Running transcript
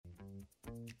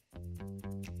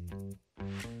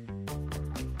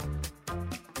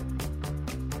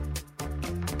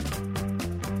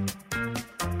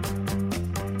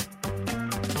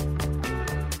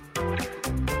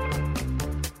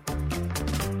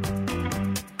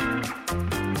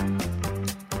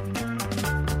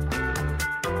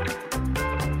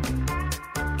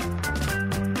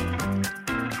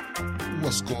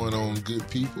What's going on, good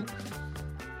people?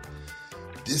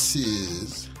 This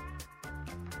is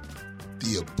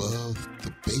the Above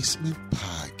the Basement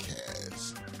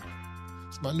podcast.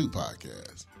 It's my new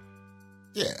podcast.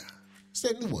 Yeah, it's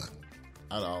that new one.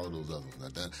 Out of all of those other ones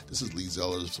I've done. This is Lee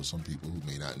Zellers for some people who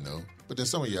may not know. But then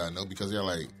some of y'all know because they're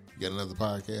like, you got another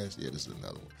podcast? Yeah, this is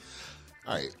another one.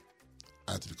 All right,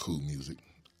 after the cool music.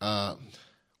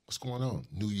 What's going on?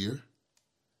 New year,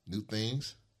 new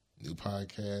things, new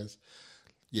podcast.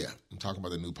 Yeah, I'm talking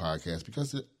about the new podcast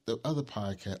because the other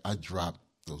podcast, I dropped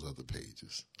those other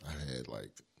pages. I had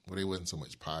they wasn't so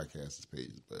much podcasts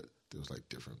pages, but there was a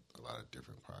lot of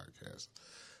different podcasts.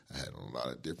 I had a lot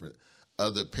of different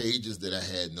other pages that I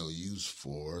had no use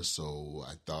for, so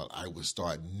I thought I would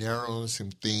start narrowing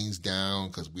some things down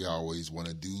because we always want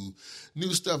to do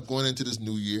new stuff going into this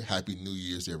new year. Happy New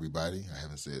Year's to everybody. I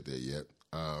haven't said that yet.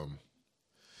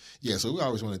 So we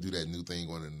always want to do that new thing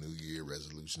going into the new year,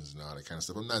 resolutions and all that kind of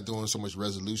stuff. I'm not doing so much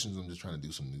resolutions. I'm just trying to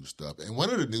do some new stuff. And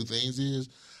one of the new things is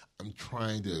I'm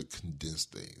trying to condense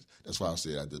things. That's why I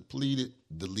said I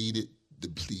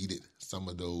deleted some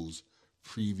of those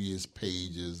previous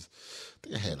pages. I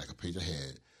think I had a page. I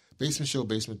had Basement Show,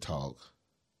 Basement Talk.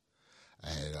 I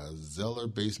had a Zeller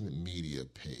Basement Media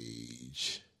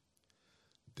page.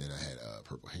 Then I had a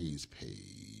Purple Haze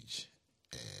page.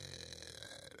 And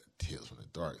Tales from the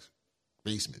Dark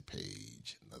Basement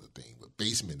page. Another thing with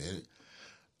basement in it.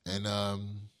 And I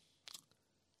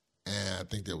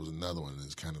think there was another one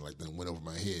that's kind of that went over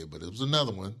my head, but it was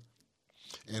another one.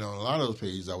 And on a lot of those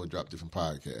pages, I would drop different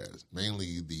podcasts.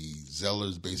 Mainly the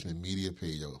Zeller's Basement Media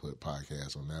page, I would put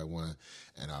podcasts on that one.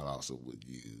 And I also would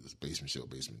use Basement Show,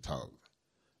 Basement Talk.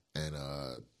 And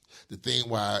the thing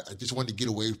why I just wanted to get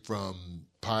away from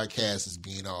podcasts as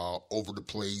being all over the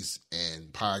place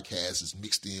and podcasts is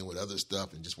mixed in with other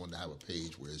stuff and just wanted to have a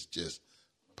page where it's just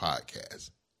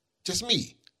podcasts. Just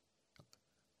me.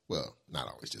 Well, not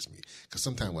always just me. Because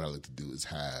sometimes what I like to do is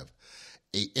have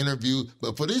an interview.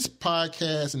 But for this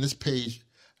podcast and this page,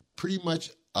 pretty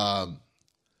much I'll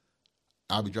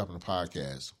be dropping a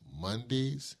podcast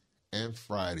Mondays and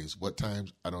Fridays. What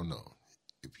times? I don't know.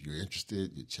 If you're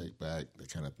interested, you check back,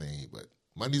 that kind of thing. But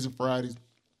Mondays and Fridays.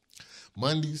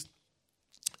 Mondays,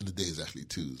 and the day is actually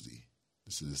Tuesday.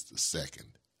 This is the 2nd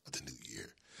of the new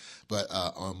year. But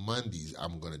on Mondays,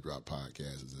 I'm going to drop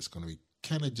podcasts. It's going to be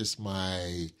kind of just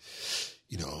my,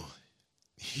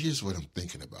 here's what I'm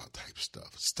thinking about type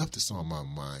stuff. Stuff that's on my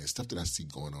mind, stuff that I see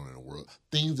going on in the world,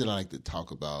 things that I like to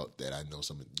talk about that I know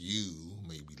some of you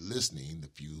may be listening, the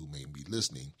few who may be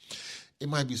listening. It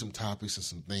might be some topics and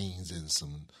some things and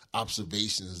some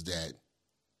observations that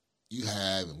you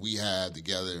have and we have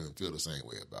together and feel the same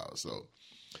way about. So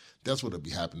that's what will be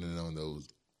happening on those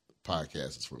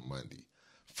podcasts for Monday.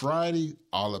 Friday,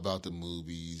 all about the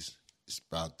movies. It's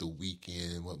about the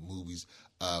weekend, what movies,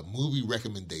 movie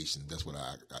recommendations. That's what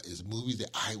is movies that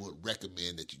I would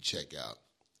recommend that you check out.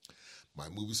 My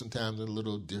movies sometimes are a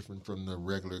little different from the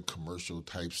regular commercial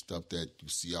type stuff that you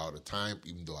see all the time,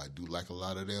 even though I do like a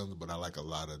lot of them, but I like a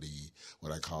lot of the,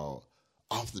 what I call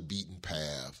off the beaten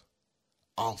path,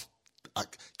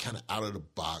 kind of out of the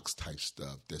box type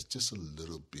stuff that's just a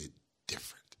little bit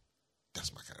different.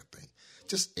 That's my kind of thing.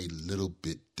 Just a little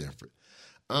bit different.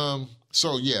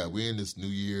 So yeah, we're in this New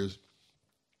Year's.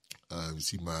 You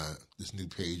see this new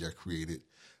page I created,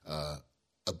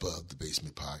 Above the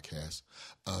Basement podcast.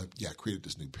 I created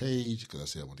this new page because I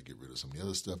said I want to get rid of some of the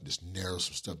other stuff, just narrow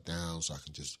some stuff down so I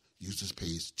can just use this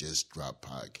page, just drop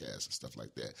podcasts and stuff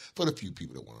like that for the few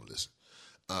people that want to listen.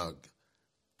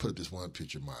 Put up this one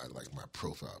picture, my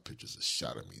profile picture is a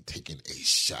shot of me taking a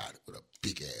shot with a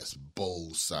big ass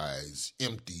bowl size,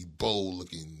 empty bowl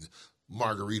looking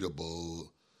margarita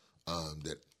bowl.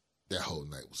 That whole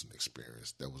night was an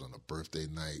experience. That was on a birthday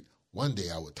night. One day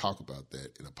I would talk about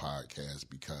that in a podcast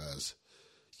because,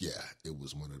 it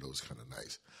was one of those kind of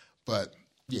nights. But,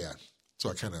 so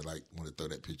I kind of want to throw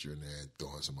that picture in there and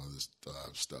throw in some other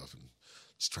stuff and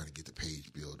just trying to get the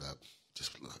page built up.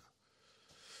 Just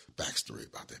a backstory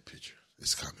about that picture.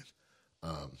 It's coming.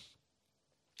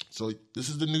 So this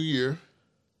is the new year.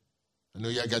 I know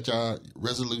y'all got y'all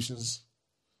resolutions,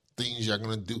 things y'all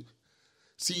going to do.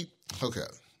 See, okay,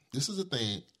 this is the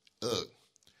thing.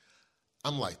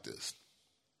 I'm like this.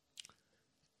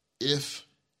 If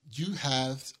you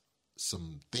have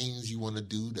some things you want to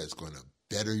do that's going to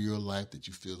better your life, that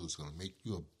you feel is going to make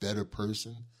you a better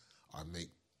person or make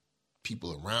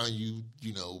people around you,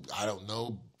 I don't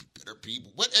know, better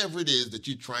people, whatever it is that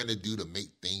you're trying to do to make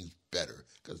things better,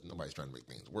 because nobody's trying to make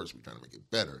things worse. We're trying to make it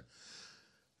better.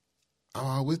 I'm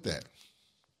all with that.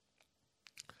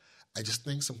 I just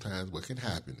think sometimes what can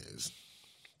happen is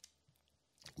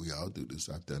We all do this.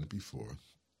 I've done it before.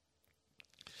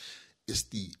 It's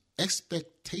the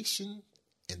expectation,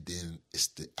 and then it's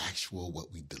the actual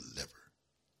what we deliver.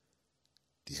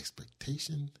 The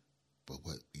expectation, but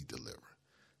what we deliver.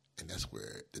 And that's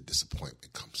where the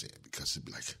disappointment comes in, because it'd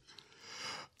be like,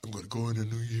 I'm going to go in the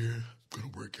new year. I'm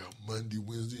going to work out Monday,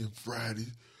 Wednesday, and Friday.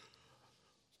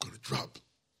 I'm going to drop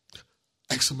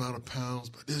X amount of pounds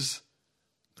by this.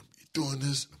 I'm going to be doing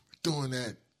this. I'm going to be doing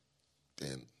that.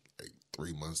 Then, like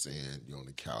 3 months in, you're on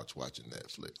the couch watching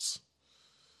Netflix,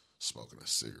 smoking a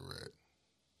cigarette,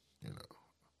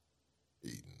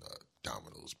 eating a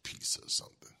Domino's pizza or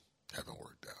something. Haven't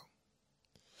worked out.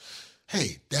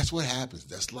 Hey, that's what happens.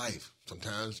 That's life.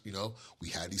 Sometimes, we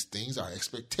have these things. Our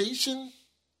expectation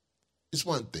is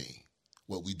one thing.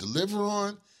 What we deliver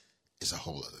on is a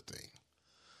whole other thing.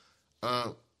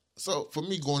 So for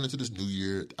me, going into this new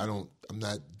year, I'm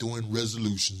not doing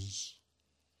resolutions.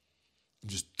 I'm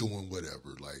just doing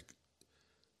whatever. Like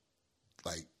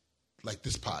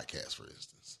this podcast, for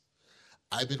instance.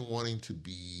 I've been wanting to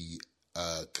be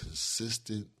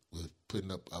consistent with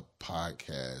putting up a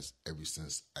podcast ever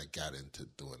since I got into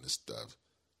doing this stuff.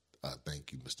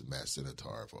 Thank you, Mr. Matt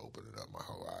Senator, for opening up my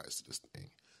whole eyes to this thing.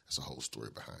 There's a whole story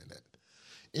behind that.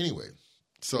 Anyway,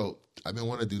 so I've been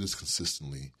wanting to do this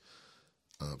consistently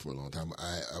for a long time.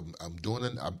 I'm doing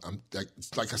it. I'm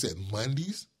like I said,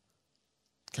 Mondays.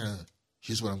 Kind of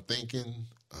here's what I'm thinking.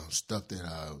 Stuff that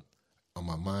on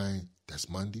my mind. That's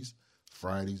Mondays.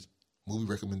 Fridays, movie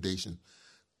recommendation.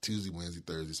 Tuesday, Wednesday,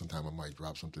 Thursday, sometime I might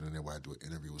drop something in there where I do an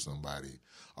interview with somebody,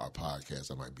 or a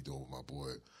podcast I might be doing with my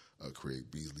boy,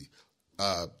 Craig Beasley.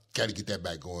 Got to get that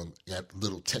back going. Got a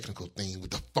little technical thing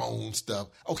with the phone stuff.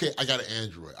 Okay, I got an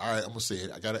Android. All right, I'm going to say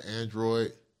it. I got an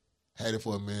Android. Had it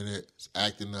for a minute. It's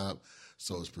acting up.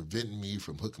 So it's preventing me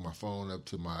from hooking my phone up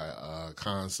to my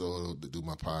console to do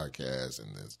my podcast,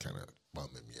 and it's kind of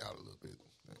bumming me out a little bit.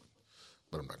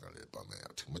 But I'm not going to let it bum me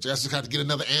out too much. I just got to get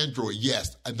another Android.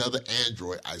 Yes, another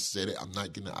Android. I said it. I'm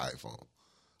not getting an iPhone.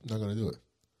 I'm not going to do it.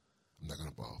 I'm not going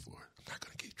to ball for it. I'm not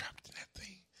going to get trapped in that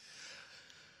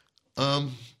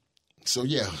thing. So,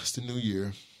 yeah, it's the new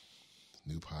year.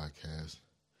 New podcast.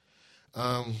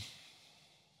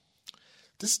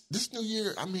 This new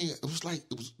year, I mean,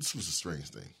 this was a strange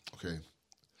thing, okay?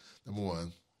 Number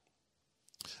one,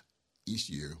 each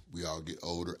year we all get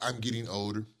older. I'm getting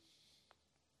older.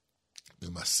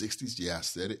 In my 60s, yeah, I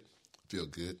said it. Feel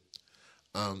good.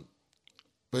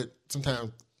 But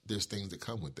sometimes there's things that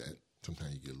come with that.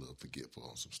 Sometimes you get a little forgetful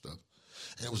on some stuff.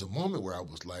 And it was a moment where I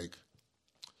was like,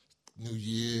 New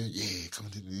Year, yeah,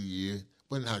 coming to the New Year.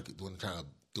 Wasn't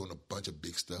doing a bunch of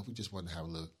big stuff. We just wanted to have a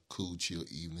little cool, chill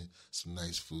evening, some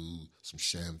nice food, some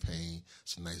champagne,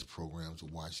 some nice programs to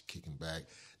watch, kicking back.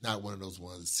 Not one of those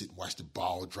ones that sit and watch the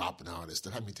ball drop and all that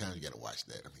stuff. How many times you got to watch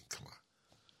that? I mean, come on.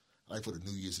 Like for the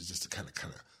New Year's, it's just to kind of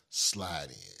slide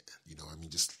in,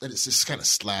 just let it just kind of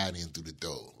slide in through the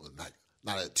door.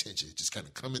 Not attention. It just kind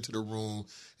of come into the room,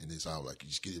 and it's all like you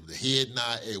just get it with a head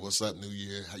nod. Hey, what's up, New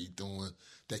Year? How you doing?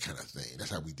 That kind of thing.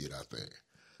 That's how we did our thing.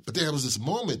 But there was this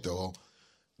moment though,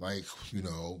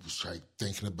 was like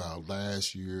thinking about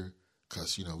last year,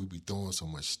 because we be doing so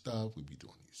much stuff. We be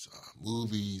doing these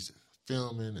movies and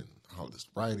filming and all this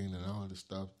writing and all this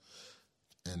stuff,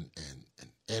 and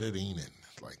editing and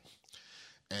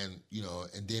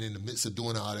and then in the midst of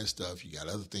doing all that stuff, you got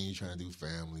other things you're trying to do,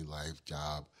 family, life,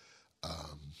 job,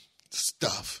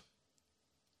 stuff,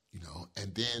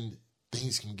 and then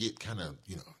things can get kind of,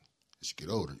 as you get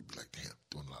older, you be like, damn,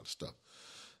 doing a lot of stuff.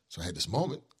 So I had this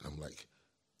moment, and I'm like,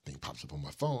 thing pops up on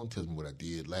my phone, tells me what I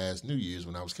did last New Year's,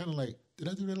 when I was kind of like, did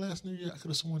I do that last New Year? I could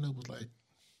have sworn that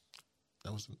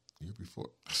was the year before.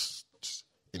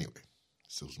 Anyway.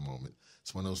 So it's a moment.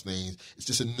 It's one of those things. It's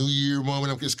just a New Year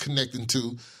moment I'm just connecting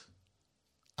to.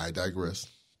 I digress.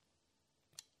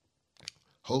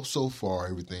 Hope so far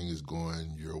everything is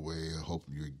going your way. I hope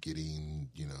you're getting,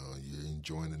 you're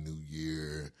enjoying the new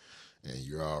year and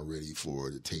you're all ready for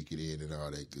it to take it in and all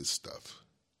that good stuff.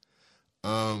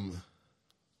 The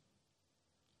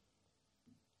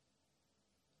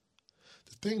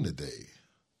thing today,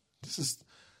 it's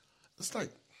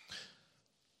like,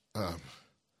 the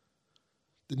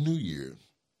new year,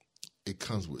 it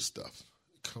comes with stuff.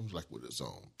 It comes like with its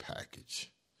own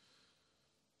package.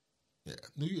 Yeah,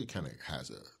 New Year kind of has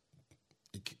it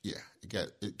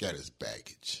got its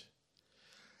baggage.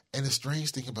 And the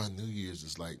strange thing about New Year's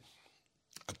is like,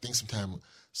 I think sometimes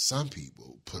some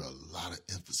people put a lot of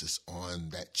emphasis on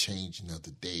that changing of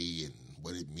the day and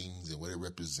what it means and what it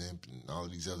represents and all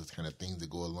of these other kind of things that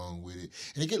go along with it.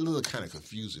 And it get a little kind of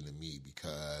confusing to me,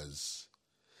 because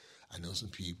I know some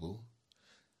people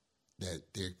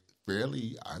that their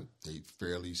they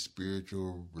fairly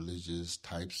spiritual, religious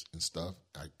types and stuff.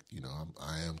 I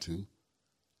am too.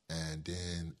 And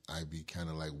then I be kind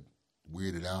of like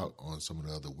weirded out on some of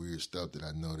the other weird stuff that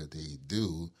I know that they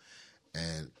do.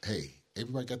 And hey,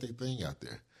 everybody got their thing out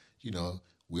there.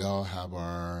 We all have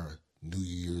our New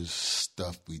Year's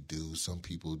stuff we do. Some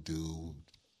people do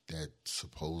that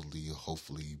supposedly,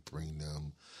 hopefully bring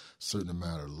them a certain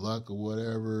amount of luck or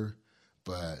whatever.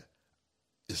 But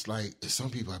it's some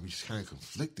people I be just kind of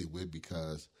conflicted with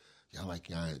because y'all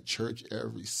in church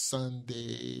every Sunday.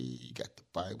 You got the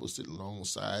Bible sitting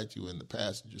alongside you in the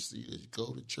passenger seat as you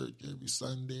go to church every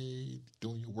Sunday,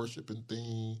 doing your worshiping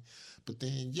thing. But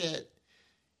then yet,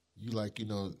 you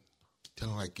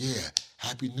telling yeah,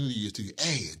 Happy New Year to you.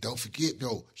 Hey, don't forget,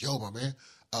 my man,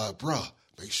 bruh,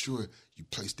 make sure you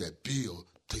place that bill,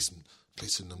 placing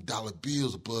them dollar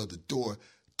bills above the door.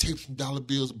 Tape some dollar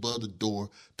bills above the door.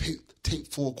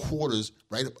 Tape 4 quarters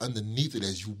right up underneath it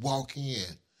as you walk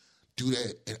in. Do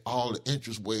that in all the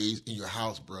interest ways in your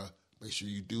house, bruh. Make sure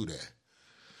you do that.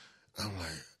 I'm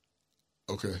like,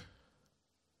 okay.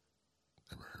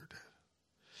 Never heard that.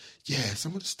 Yeah,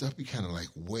 some of the stuff be kind of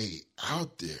way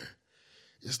out there.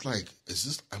 It's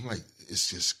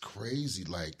just crazy.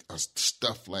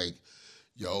 Stuff when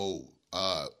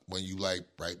you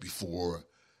right before,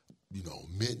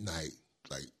 midnight,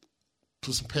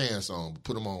 put some pants on,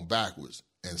 put them on backwards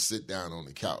and sit down on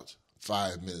the couch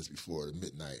 5 minutes before the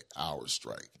midnight hour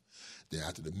strike. Then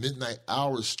after the midnight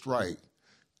hour strike,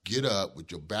 get up with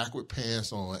your backward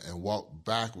pants on and walk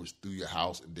backwards through your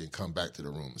house and then come back to the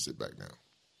room and sit back down.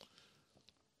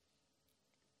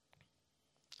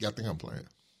 Y'all think I'm playing?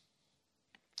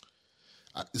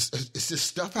 It's just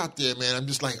stuff out there, man. I'm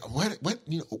just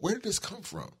where did this come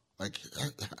from?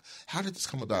 How did this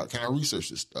come about? Can I research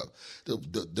this stuff?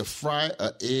 The fry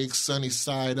an egg sunny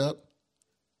side up.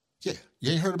 Yeah,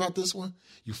 you ain't heard about this one?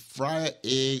 You fry an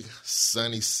egg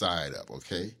sunny side up,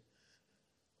 okay?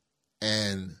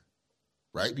 And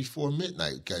right before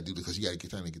midnight, you gotta do this because you gotta get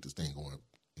time to get this thing going,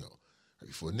 right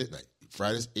before midnight. You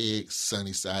fry this egg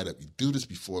sunny side up. You do this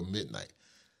before midnight.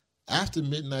 After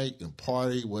midnight, you can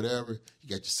party, whatever. You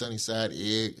got your sunny side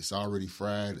egg. It's already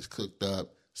fried. It's cooked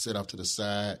up. Set off to the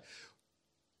side.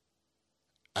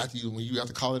 When you have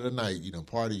to call it a night,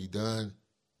 party, you done.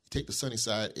 You take the sunny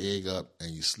side egg up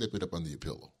and you slip it up under your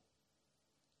pillow.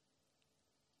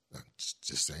 I'm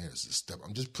just saying, this is stuff.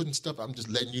 I'm just putting stuff. I'm just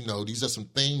letting you know these are some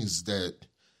things that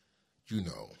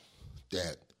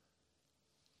that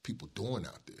people doing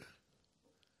out there.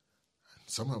 And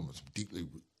some of them are deeply.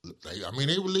 They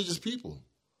religious people.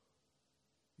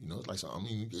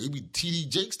 They be T.D.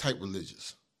 Jakes type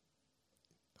religious.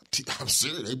 I'm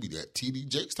serious, they be that T.D.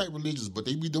 Jakes type religious, but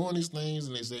they be doing these things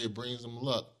and they say it brings them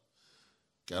luck.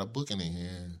 Got a book in their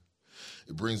hand.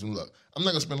 It brings them luck. I'm not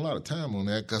going to spend a lot of time on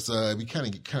that because it be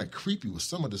kind of creepy with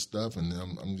some of this stuff, and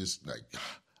I'm just I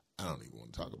don't even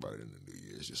want to talk about it in the new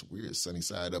year. It's just weird. Sunny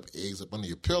side up, eggs up under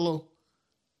your pillow.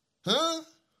 Huh?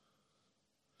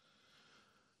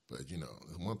 But,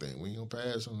 one thing, we ain't going to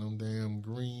pass on them damn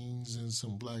greens and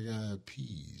some black-eyed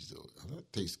peas, though.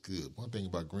 That tastes good. One thing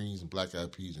about greens and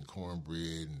black-eyed peas and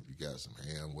cornbread, and if you got some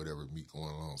ham, whatever meat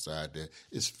going alongside that,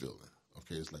 it's filling,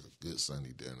 okay? It's like a good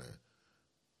Sunday dinner.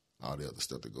 All the other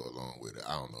stuff that go along with it,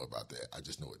 I don't know about that. I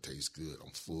just know it tastes good.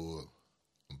 I'm full.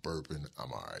 I'm burping.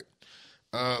 I'm all right.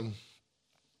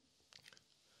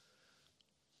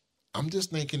 I'm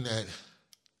just thinking that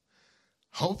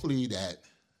hopefully that,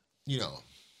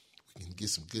 we can get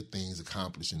some good things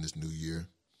accomplished in this new year.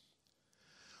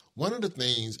 One of the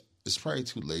things, it's probably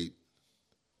too late,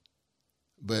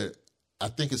 but I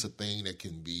think it's a thing that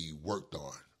can be worked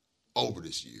on over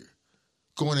this year.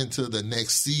 Going into the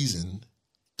next season,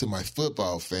 to my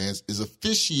football fans, is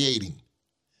officiating.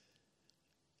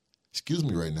 Excuse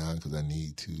me right now because I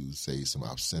need to say some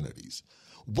obscenities.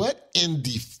 What in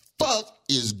the fuck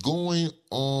is going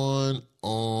on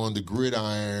the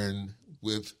gridiron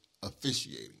with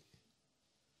officiating?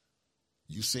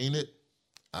 You seen it?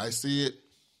 I see it.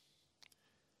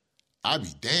 I be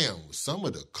damned with some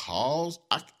of the calls.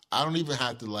 I don't even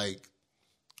have to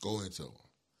go into them.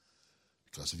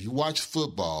 Because if you watch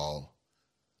football,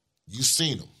 you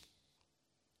seen them.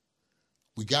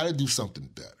 We got to do something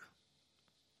better.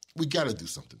 We got to do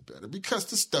something better because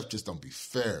this stuff just don't be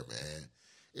fair, man.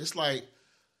 It's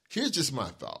here's just my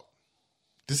thought.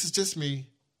 This is just me.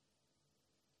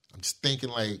 I'm just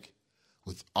thinking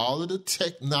with all of the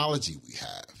technology we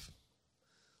have,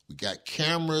 we got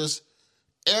cameras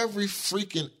every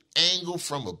freaking angle,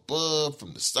 from above,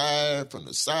 from the side, from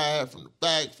the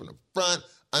back, from the front,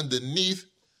 underneath.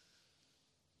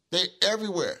 They're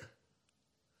everywhere.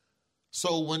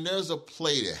 So when there's a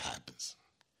play that happens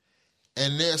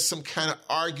and there's some kind of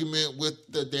argument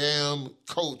with the damn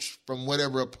coach from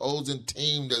whatever opposing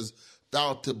team that's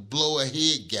about to blow a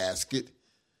head gasket,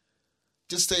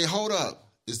 just say, hold up.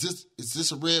 Is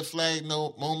this a red flag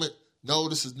moment? No,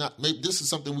 this is not. Maybe this is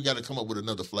something we got to come up with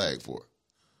another flag for.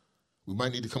 We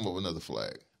might need to come up with another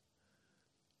flag.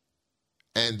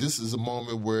 And this is a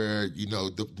moment where,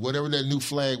 whatever that new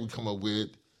flag we come up with,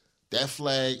 that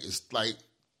flag is like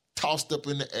tossed up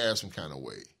in the air some kind of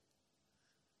way.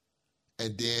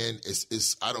 And then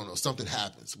it's I don't know, something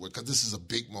happens because this is a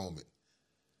big moment.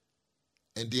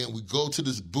 And then we go to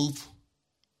this booth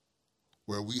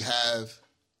where we have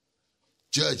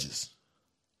judges.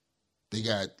 They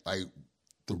got like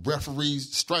the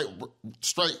referees, stripe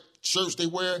shirts they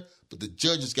wear, but the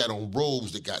judges got on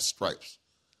robes that got stripes.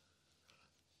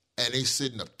 And they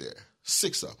sitting up there,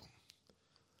 6 of them.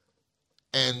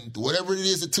 And whatever it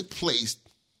is that took place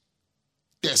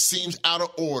that seems out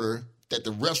of order, that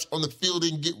the refs on the field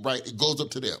didn't get right, it goes up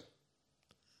to them.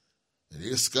 And they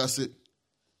discuss it,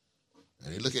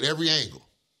 and they look at every angle.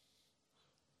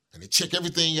 And they check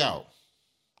everything out.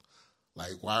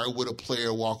 Like, why would a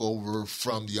player walk over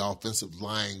from the offensive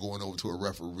line going over to a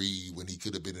referee when he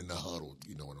could have been in the huddle?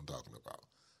 You know what I'm talking about.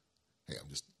 Hey, I'm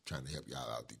just trying to help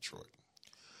y'all out, Detroit.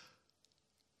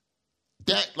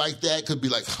 That could be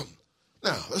like,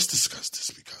 now, let's discuss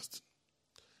this because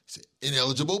it's an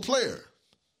ineligible player.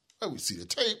 Well, we see the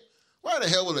tape. Why the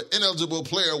hell would an ineligible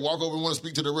player walk over and want to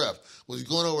speak to the ref? Was he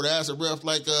going over to ask the ref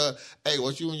like, hey,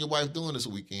 what you and your wife doing this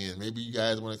weekend? Maybe you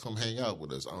guys want to come hang out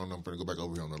with us. I don't know. I'm going to go back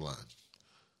over here on the line.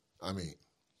 I mean,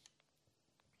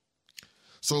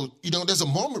 so, there's a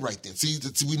moment right then. See,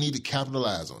 we need to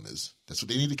capitalize on this. That's what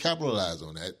they need to capitalize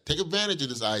on that. Take advantage of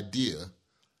this idea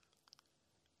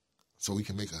so we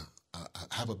can make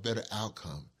have a better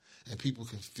outcome. And people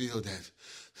can feel that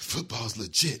football's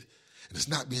legit. And it's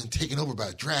not being taken over by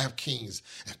DraftKings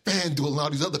and FanDuel and all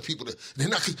these other people. They're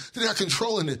not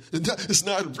controlling it. It's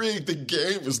not rigged. The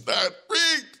game is not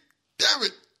rigged. Damn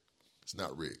it. It's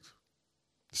not rigged.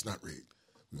 It's not rigged.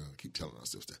 We're going to keep telling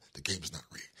ourselves that the game is not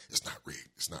rigged. It's not rigged.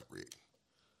 It's not rigged.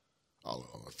 All in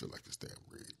all, I feel like it's damn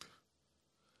rigged.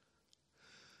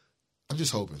 I'm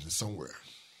just hoping that somewhere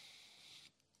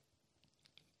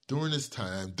during this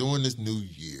time, during this new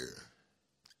year,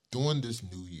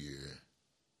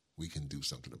 we can do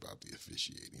something about the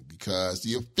officiating, because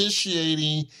the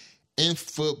officiating in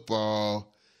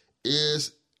football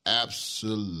is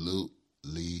absolutely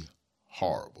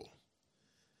horrible.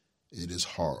 It is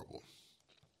horrible.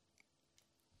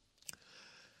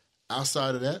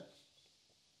 Outside of that,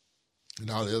 and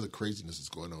all the other craziness that's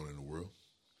going on in the world,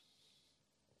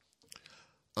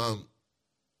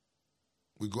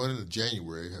 we're going into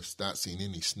January, have not seen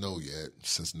any snow yet in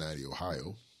Cincinnati,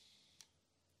 Ohio.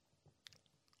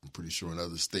 I'm pretty sure in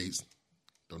other states,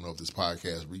 don't know if this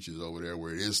podcast reaches over there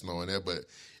where it is snowing there, but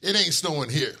it ain't snowing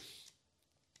here.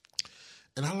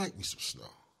 And I like me some snow.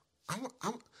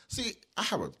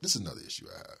 This is another issue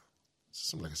I have.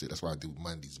 Something like I said, that's why I do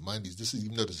Mondays.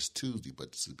 Even though this is Tuesday,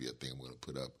 but this will be a thing I'm going to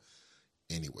put up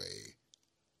anyway,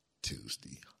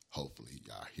 Tuesday. Hopefully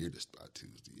y'all hear this by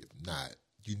Tuesday. If not,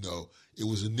 it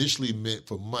was initially meant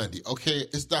for Monday. Okay,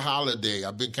 it's the holiday.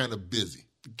 I've been kind of busy.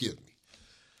 Forgive me.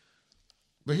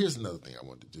 But here's another thing I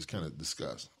want to just kind of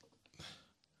discuss.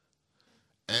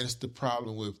 And it's the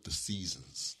problem with the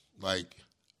seasons. Like,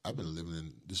 I've been living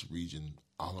in this region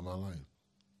all of my life.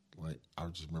 Like, I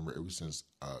just remember ever since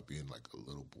being like a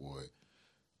little boy,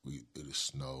 it'd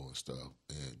snow and stuff.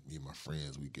 And me and my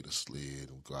friends, we get a sled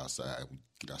and we go outside. We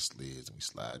get our sleds and we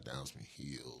slide down some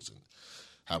hills and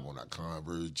have on our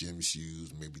Converse gym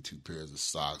shoes, maybe 2 pairs of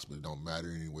socks, but it don't matter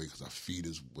anyway because our feet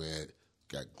is wet.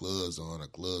 Got gloves on, our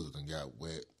gloves done got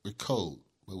wet. We're cold,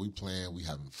 but we playing, we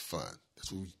having fun. That's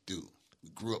what we do. We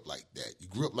grew up like that. You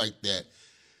grew up like that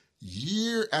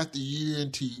year after year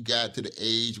until you got to the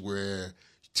age where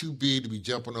you're too big to be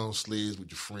jumping on sleds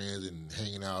with your friends and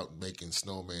hanging out, making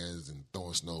snowmans and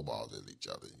throwing snowballs at each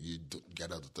other. You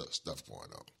got other stuff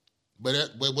going on.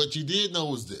 But what you did know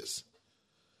was this.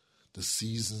 The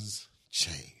seasons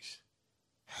change.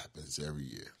 Happens every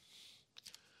year.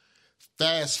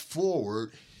 Fast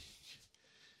forward,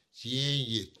 you're in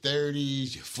your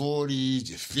 30s, your 40s,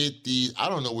 your 50s. I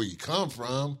don't know where you come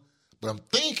from, but I'm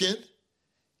thinking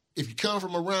if you come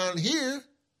from around here,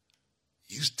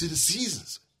 used to the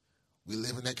seasons. We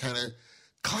live in that kind of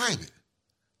climate.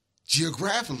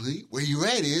 Geographically, where you're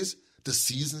at is the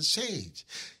seasons change.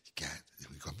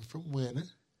 We're coming from winter,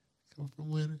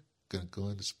 gonna go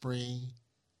into spring,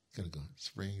 we're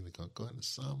gonna go into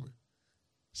summer,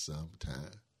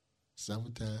 summertime.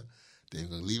 Then we're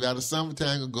going to leave out of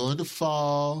summertime, going to go into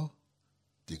fall.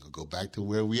 Then we're going to go back to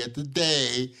where we at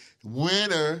today.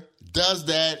 Winter does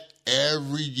that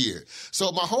every year.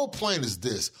 So my whole point is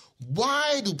this.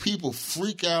 Why do people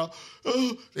freak out?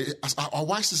 Oh, I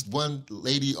watched this one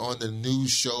lady on the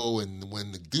news show, and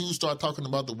when the dudes start talking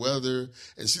about the weather,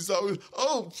 and she's always,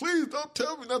 oh, please don't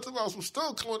tell me nothing about some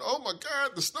snow coming. Oh, my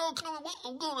God, the snow coming. What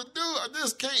am I going to do? I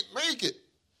just can't make it.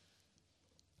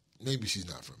 Maybe she's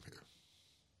not from here.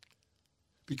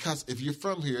 Because if you're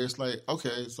from here, it's like,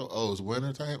 okay, so, it's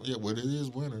winter time? Yeah, well, it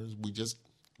is winter. It's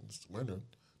winter.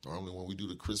 Normally when we do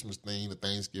the Christmas thing, the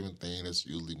Thanksgiving thing, that's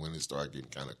usually when it starts getting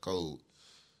kind of cold.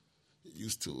 Get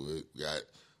used to it.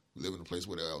 We live in a place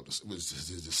where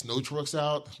the snow trucks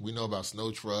out. We know about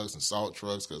snow trucks and salt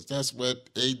trucks because that's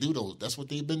what they do. That's what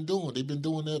they've been doing. They've been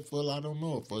doing that for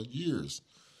years.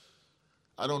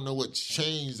 I don't know what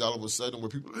changed all of a sudden where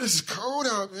people, it's cold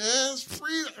out, man. It's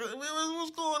freezing.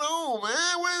 What's going on,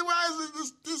 man? Why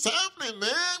is this happening, man?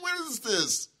 What is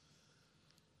this?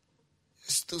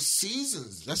 It's the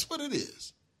seasons. That's what it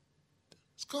is.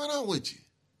 What's going on with you?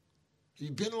 Have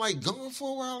you been like gone for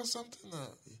a while or something?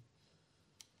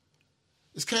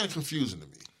 It's kind of confusing to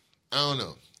me. I don't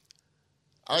know.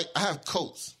 I have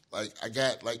coats. Like I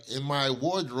got like in my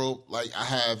wardrobe, like I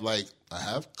have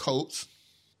coats.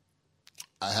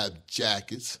 I have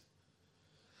jackets.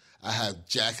 I have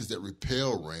jackets that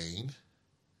repel rain.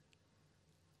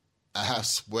 I have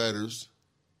sweaters.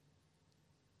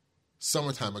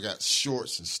 Summertime, I got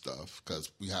shorts and stuff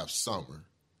because we have summer.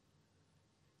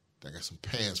 Then I got some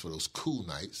pants for those cool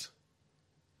nights.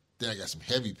 Then I got some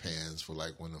heavy pants for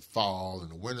like when the fall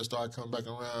and the winter start coming back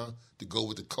around to go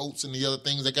with the coats and the other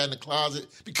things I got in the closet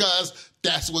because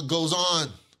that's what goes on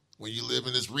when you live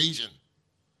in this region.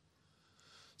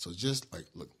 So just like,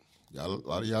 look, y'all, a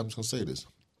lot of y'all, I'm just going to say this.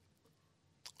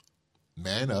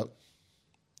 Man up.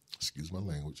 Excuse my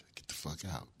language. Get the fuck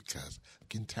out because I'm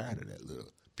getting tired of that little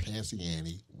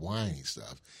pantsy-anty, whiny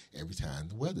stuff every time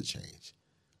the weather change.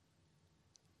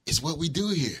 It's what we do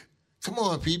here. Come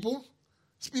on, people.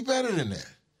 Let's be better than that.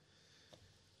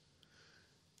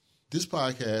 This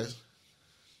podcast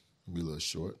will be a little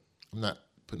short. I'm not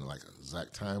putting like an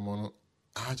exact time on it.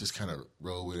 I just kind of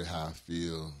roll with it how I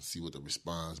feel, see what the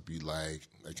response be like,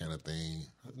 that kind of thing.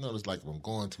 I notice like if I'm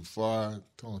going too far,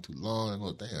 talking too long, I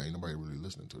go, damn, ain't nobody really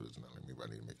listening to this. Maybe I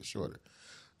need to make it shorter.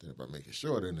 Then if I make it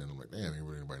shorter, then I'm like, damn, ain't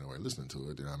really nobody listening to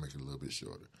it. Then I make it a little bit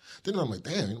shorter. Then I'm like,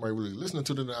 damn, ain't nobody really listening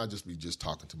to it. Then I'll just be just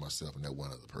talking to myself and that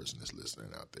one other person that's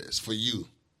listening out there. It's for you.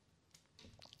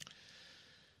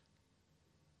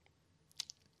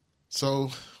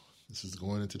 So this is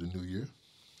going into the new year.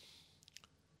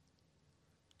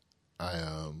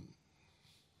 I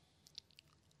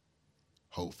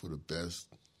hope for the best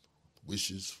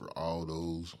wishes for all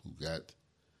those who got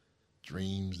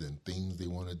dreams and things they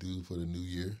want to do for the new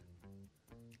year.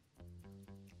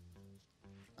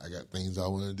 I got things I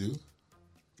want to do.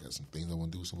 Got some things I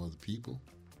want to do with some other people.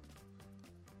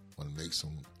 Want to make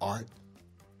some art,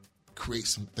 create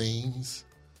some things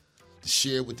to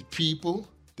share with the people.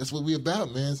 That's what we're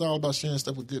about, man. It's all about sharing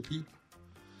stuff with good people.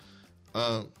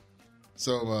 But,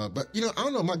 I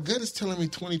don't know. My gut is telling me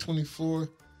 2024.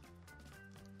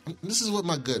 This is what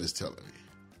my gut is telling me.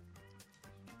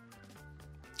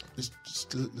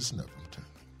 Just listen up. I'm telling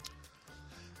you.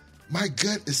 My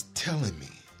gut is telling me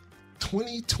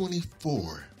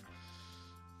 2024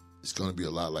 is going to be a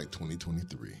lot like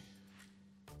 2023.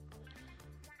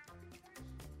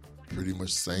 Pretty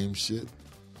much same shit,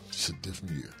 just a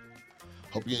different year.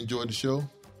 Hope you enjoyed the show.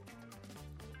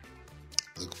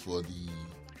 Look for the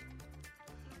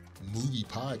movie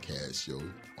podcast show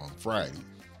on Friday.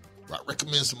 I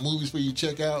recommend some movies for you to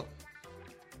check out.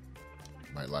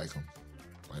 Might like them.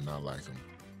 Might not like them.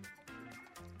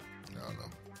 I don't know.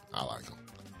 I like them.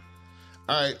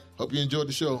 All right. Hope you enjoyed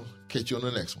the show. Catch you on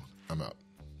the next one. I'm out.